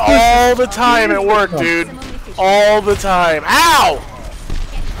see it all the time at work, dude. All the time. Ow!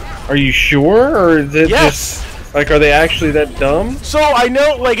 Are you sure, or is it just like, are they actually that dumb? So I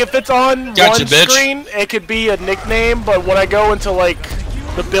know, like, if it's on one screen, it could be a nickname, but when I go into like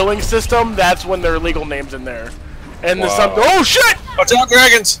the billing system, that's when their legal name's in there. And the oh shit! Watch out,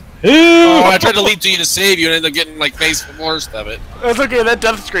 dragons! Oh, I tried to leap to you to save you and ended up getting like face first of it. That's okay. That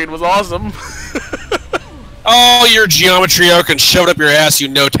death screen was awesome. Oh, your geometry arc and shoved up your ass, you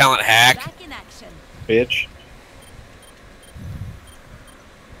no talent hack. bitch.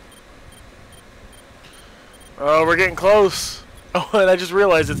 Oh, we're getting close. Oh, and I just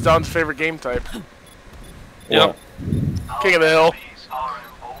realized it's Don's favorite game type. Yep. King of the Hill.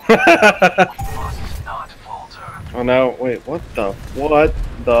 Oh no, wait, what the,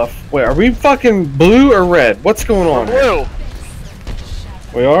 wait, are we fucking blue or red? What's going on? Blue.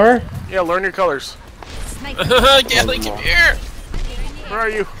 We are? Yeah, learn your colors. Gatling, come here! Where are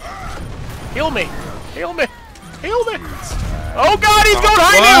you? Heal me! Heal me! Heal me! Oh god, he's going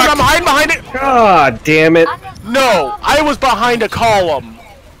hiding! I'm hiding behind it! God damn it. No! I was behind a column!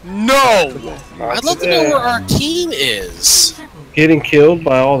 No! I'd love to know where our team is. Getting killed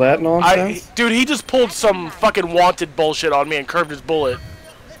by all that nonsense? Dude, he just pulled some fucking wanted bullshit on me and curved his bullet.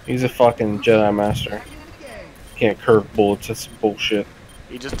 He's a fucking Jedi Master. Can't curve bullets, that's bullshit.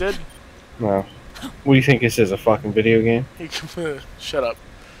 He just did? No. What do you think this is, a fucking video game? Shut up.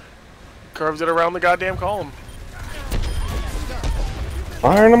 Curves it around the goddamn column.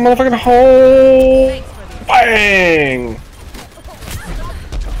 Fire in the motherfucking hole! Bang!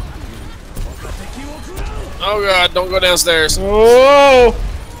 Oh god, don't go downstairs. Whoa!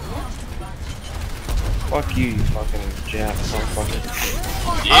 Fuck you, you fucking Jap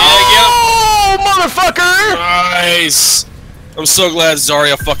motherfucker. Yeah, oh, motherfucker! Nice! I'm so glad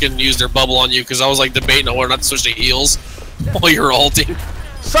Zarya fucking used her bubble on you, because I was like debating on whether or not to switch to heals while you were ulting.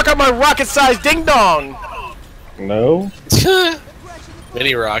 Suck up my rocket-sized ding-dong! No?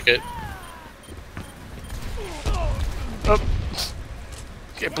 Mini rocket. Oh.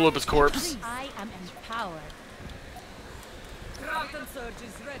 Okay, blew up his corpse. I am empowered.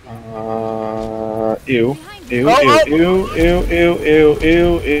 Ew. Ew, Oh, ew, ew, ew, ew,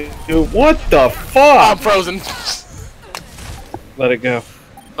 ew, ew, ew. What the fuck? I'm frozen. Let it go.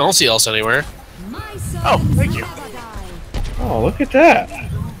 I don't see else anywhere. Oh, thank you. Oh, look at that.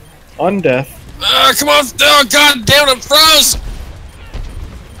 Undeath. Come on! Oh, god damn it, I'm froze!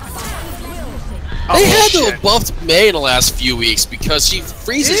 Oh, They had to shit. have buffed May in the last few weeks because she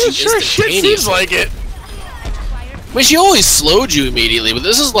freezes Yeah, you sure shit instantaneously. seems like it. I mean, she always slowed you immediately, but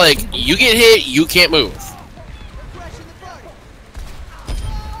this is like, you get hit, you can't move.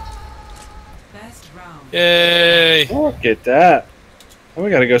 Yay! Look at that. Oh, we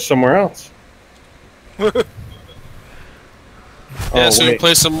gotta go somewhere else. Yeah, so we wait.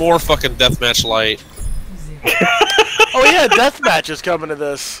 play some more fucking Deathmatch Light. Oh yeah, deathmatch is coming to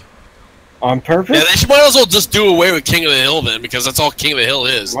this. On purpose? Yeah, they might as well just do away with King of the Hill then, because that's all King of the Hill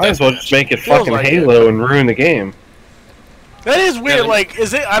is. Might as well just make it Feels fucking like Halo and ruin the game. That is weird. Yeah, Like,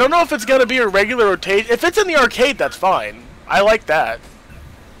 is it? I don't know if it's gonna be a regular rotation. If it's in the arcade, that's fine. I like that.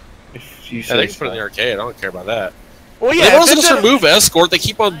 If you Yeah, say they can put it so. in the arcade, I don't care about that. Well, Yeah, yeah. they also if it's just in- remove Escort, they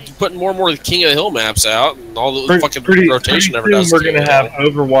keep on putting more and more of the King of the Hill maps out, and all the fucking rotation never does. We're gonna have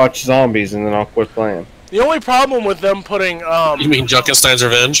Overwatch zombies, and then I'll quit playing. The only problem with them putting, You mean Junkenstein's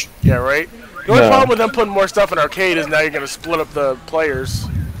Revenge? yeah, right. The only No. problem with them putting more stuff in arcade is now you're gonna split up the players.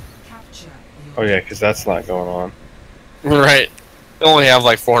 Oh yeah, because that's not going on. Right. They only have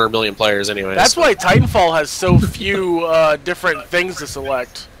like 400 million players anyway. That's why Titanfall has so few different things to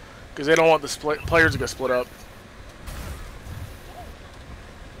select, because they don't want the players to get split up.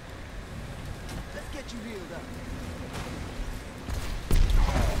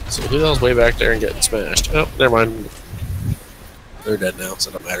 So who the hell's way back there and getting smashed? Oh, never mind. They're dead now, so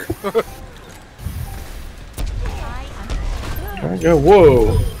it don't matter. There we go.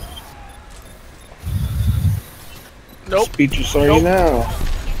 Whoa. Nope. Speech sorry Nope. now.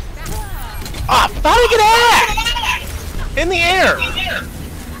 Ah, how did I get hacked? In the air.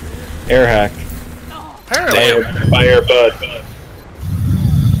 Air hack. Apparently. By Air Bud.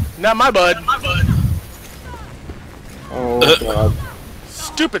 Not my bud. Oh god.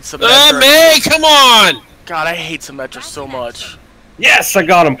 Stupid Symmetra. May, come on! God, I hate Symmetra so much. Yes, I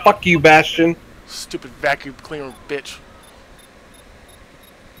got him. Fuck you, Bastion. Stupid vacuum cleaner bitch.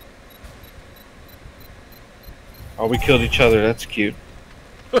 Oh, we killed each other. That's cute.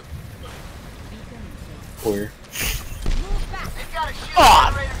 Queer.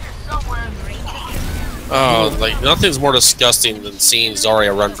 Oh, like, nothing's more disgusting than seeing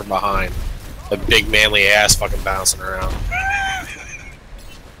Zarya run from behind. The big manly ass fucking bouncing around.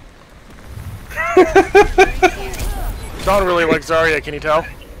 Don really likes Zarya, can you tell?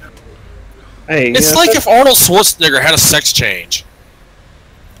 Hey, It's you know, like if Arnold Schwarzenegger had a sex change.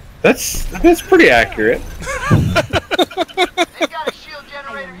 that's pretty accurate.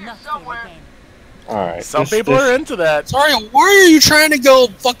 Alright. Some people are into that. Zarya, why are you trying to go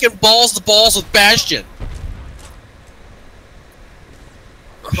fucking balls to balls with Bastion?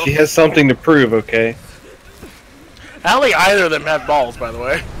 She has something to prove, okay? I don't think either of them have balls, by the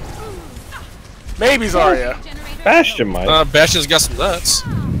way. Maybe Zarya. Bastion might. Bastion's got some nuts.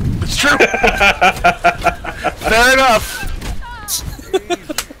 It's true. Fair enough.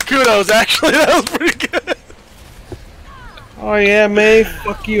 Kudos, actually, that was pretty good. Oh yeah, May.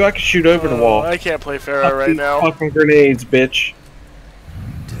 Fuck you. I can shoot over the wall. I can't play Pharah right now. Fucking grenades, bitch.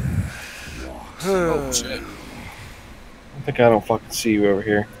 Oh shit. I think I don't fucking see you over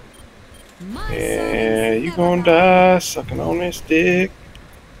here. Yeah, you gonna die sucking on this dick.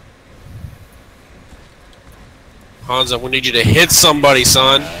 Hanzo, we need you to hit somebody,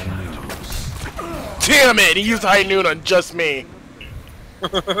 son. Damn it! He used high noon on just me.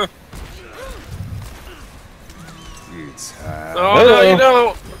 Oh no, you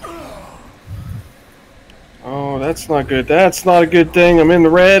don't. Oh, that's not good. That's not a good thing. I'm in the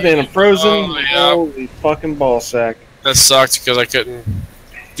red and I'm frozen. Oh, yeah. Holy fucking ballsack. That sucked because I couldn't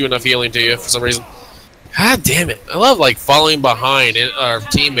do enough healing to you for some reason. God damn it. I love like following behind our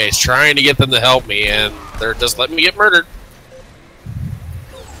teammates, trying to get them to help me, and they're just letting me get murdered.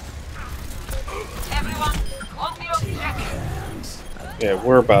 Yeah,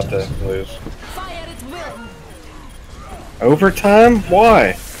 we're about to lose. Overtime?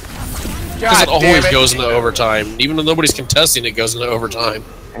 Why? Because it always goes into overtime. Even though nobody's contesting, it goes into overtime.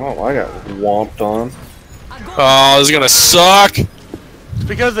 Oh, I got whomped on. Oh, this is gonna suck. It's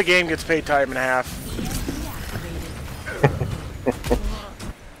because the game gets paid time and a half.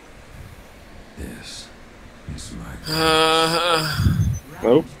 This is my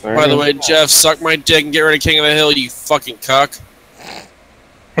Nope. By the way, Jeff, suck my dick and get rid of King of the Hill, you fucking cuck.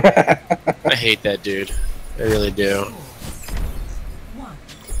 I hate that dude. I really do.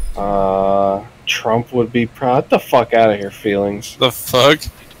 Trump would be proud. Get the fuck out of here, feelings. The fuck?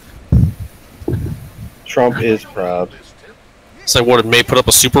 Trump is proud. It's like, what, it may put up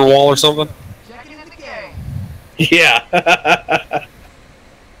a super wall or something? Yeah.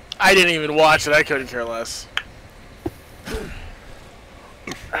 I didn't even watch it. I couldn't care less.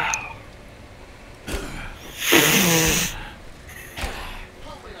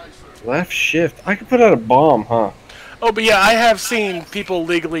 Left shift. I could put out a bomb, huh? Oh, but yeah, I have seen people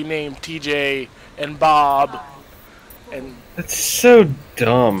legally named TJ and Bob, and That's so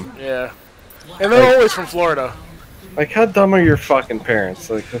dumb. yeah, and they're always from Florida. Like, how dumb are your fucking parents?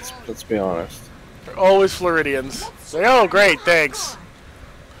 Like, let's be honest. They're always Floridians. Say, oh, great, thanks.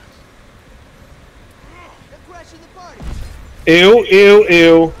 Ew, ew,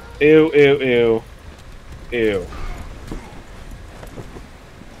 ew, ew, ew, ew, ew.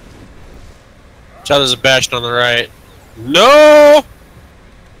 Child is a Bastion on the right. No!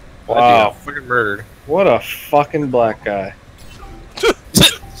 Wow. Fucking murdered. What a fucking black guy.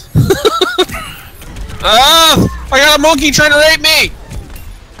 Ah! I got a monkey trying to rape me!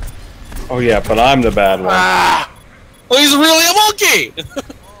 Oh yeah, but I'm the bad one. Ah! Well, he's really a monkey!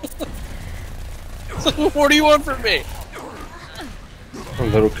 So what do you want from me? A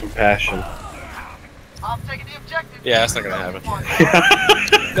little compassion. I'm taking the objective. Yeah, that's not gonna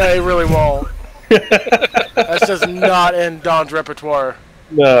happen. They really won't. That's just not in Don's repertoire.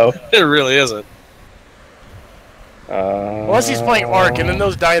 No. It really isn't. Unless he's playing Ark, and then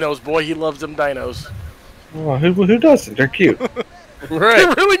those dinos, boy, he loves them dinos. Oh, who doesn't? They're cute. Right.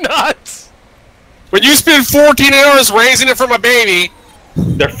 They're really not. When you spend 14 hours raising it from a baby,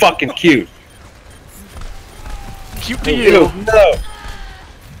 They're fucking cute. Cute to you. No.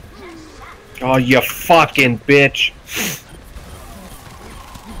 Oh, you fucking bitch.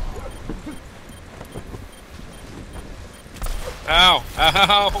 ow,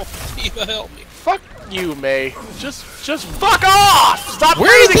 ow, Eva, help me. Fuck you, May. Just fuck off! Stop Where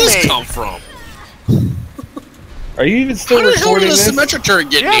did raising this me! come from? Are you even still How the hell recording did the this? symmetric turret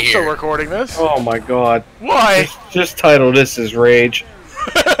get Yeah, me I'm still here? recording this. Oh my god. Why? Just title this as Rage.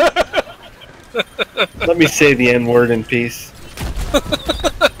 Let me say the N-word in peace.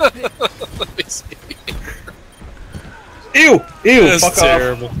 Let me see. Ew! Ew! That's Fuck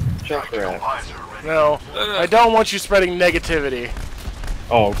terrible. off. Jump rat. No, I don't want you spreading negativity.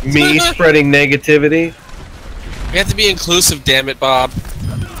 Oh, me spreading negativity? We have to be inclusive, damn it, Bob.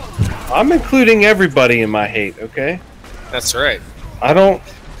 I'm including everybody in my hate, okay? That's right. I don't...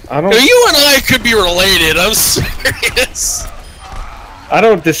 You and I could be related, I'm serious. I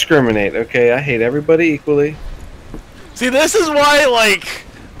don't discriminate, okay? I hate everybody equally. See, this is why, like,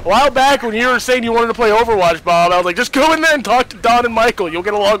 a while back when you were saying you wanted to play Overwatch, Bob, I was like, just go in there and talk to Don and Michael. You'll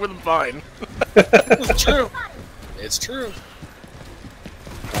get along with them fine. It's true. It's true.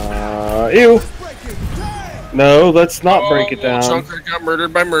 Ew. No, let's not break it down. Chunker got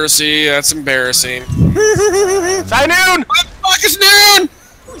murdered by Mercy. That's embarrassing. High noon! What the fuck is noon?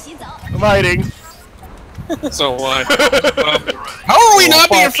 I'm hiding. So why? How are we not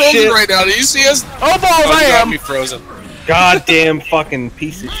being frozen right now? Do you see us? Oh, balls, I am. Be frozen. Goddamn fucking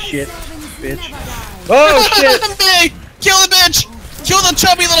piece of shit, bitch. Oh shit! Kill the bitch! Kill the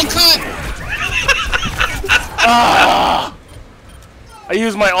chubby little cunt! Ah! I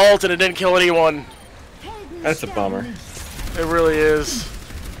used my ult and it didn't kill anyone. That's a bummer. It really is.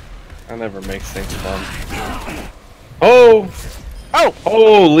 That never makes things fun. Oh! Oh!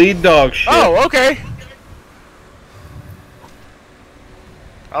 Oh, lead dog shit. Oh, okay.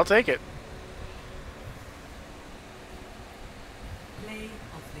 I'll take it.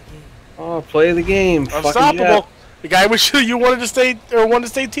 Oh, play the game. Unstoppable. The guy you wanted to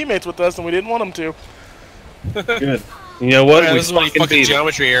stay teammates with us, and we didn't want him to. Good. You know what? Yeah, this is when you fucking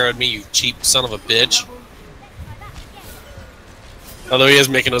geometry arrowed me, you cheap son of a bitch. Although he is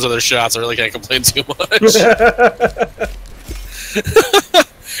making those other shots, I really can't complain too much. I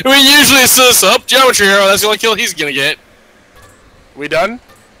mean, usually it's this up geometry arrow. That's the only kill he's gonna get. We done?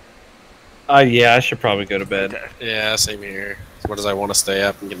 Yeah, I should probably go to bed. Okay. Yeah, same here. What does I want to stay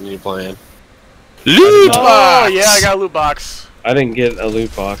up and get a new plan? Loot box! Oh, yeah, I got a loot box. I didn't get a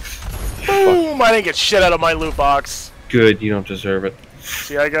loot box. Boom! I didn't get shit out of my loot box. Good, you don't deserve it.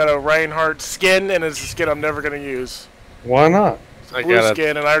 See, I got a Reinhardt skin, and it's a skin I'm never gonna use. Why not? I got a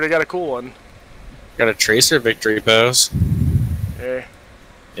skin, and I already got a cool one. Got a Tracer victory pose. Yay.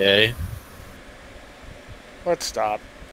 Yay. Let's stop.